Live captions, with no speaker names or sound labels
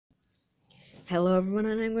Hello everyone,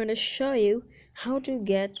 and I'm going to show you how to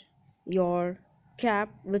get your cap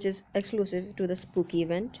which is exclusive to the spooky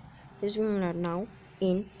event. Is doing right now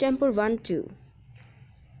in Temple 1-2.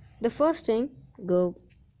 The first thing, go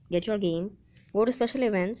get your game, go to special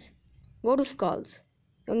events, go to skulls.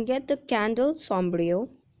 You can get the candle Sombrero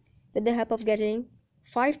with the help of getting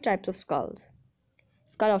 5 types of skulls: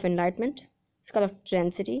 skull of enlightenment, skull of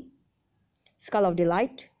density, skull of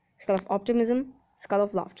delight, skull of optimism, skull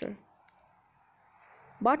of laughter.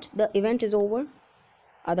 But the event is over.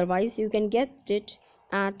 Otherwise, you can get it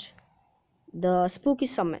at the Spooky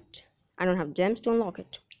Summit. I don't have gems to unlock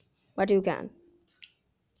it, but you can.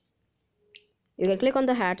 You can click on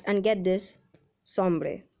the hat and get this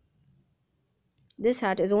Sombrero. This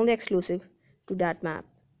hat is only exclusive to that map.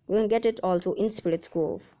 You can get it also in Spirit's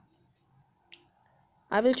Cove.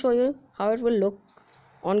 I will show you how it will look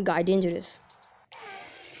on Guy Dangerous.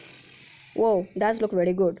 Whoa, does look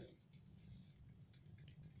very good.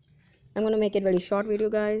 I'm gonna make it very short video,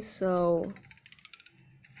 guys, so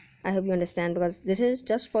I hope you understand, because this is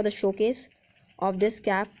just for the showcase of this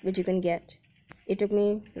cap which you can get. It took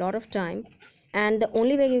me a lot of time, and the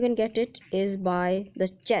only way you can get it is by the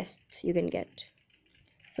chests you can get.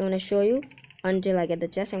 So I'm going to show you. Until I get the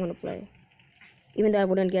chest, I'm going to play, even though I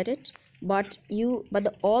wouldn't get it. But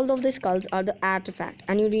all of the skulls are the artifact,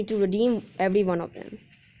 and you need to redeem every one of them.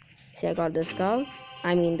 See, I got the skull,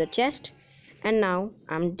 the chest, and now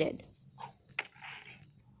I'm dead.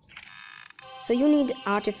 So you need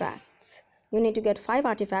artifacts. You need to get 5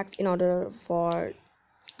 artifacts in order for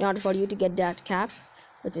you to get that cap,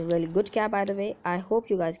 which is a really good cap, by the way. I hope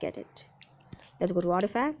you guys get it. Let's go to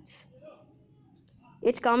artifacts.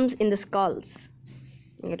 It comes in the skulls.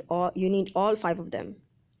 You need all 5 of them.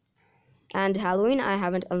 And Halloween I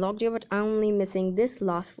haven't unlocked yet, but I'm only missing this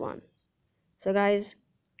last one. So guys,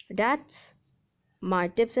 that's my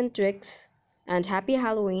tips and tricks, and happy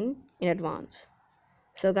Halloween in advance.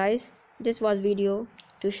 So guys, this was video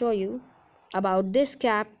to show you about this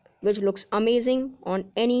cap which looks amazing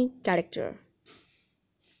on any character.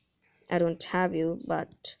 I don't have you,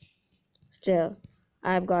 but still,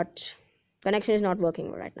 I've got connection is not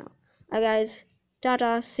working right now. Guys,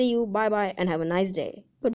 tata, see you, bye bye, and have a nice day. Goodbye.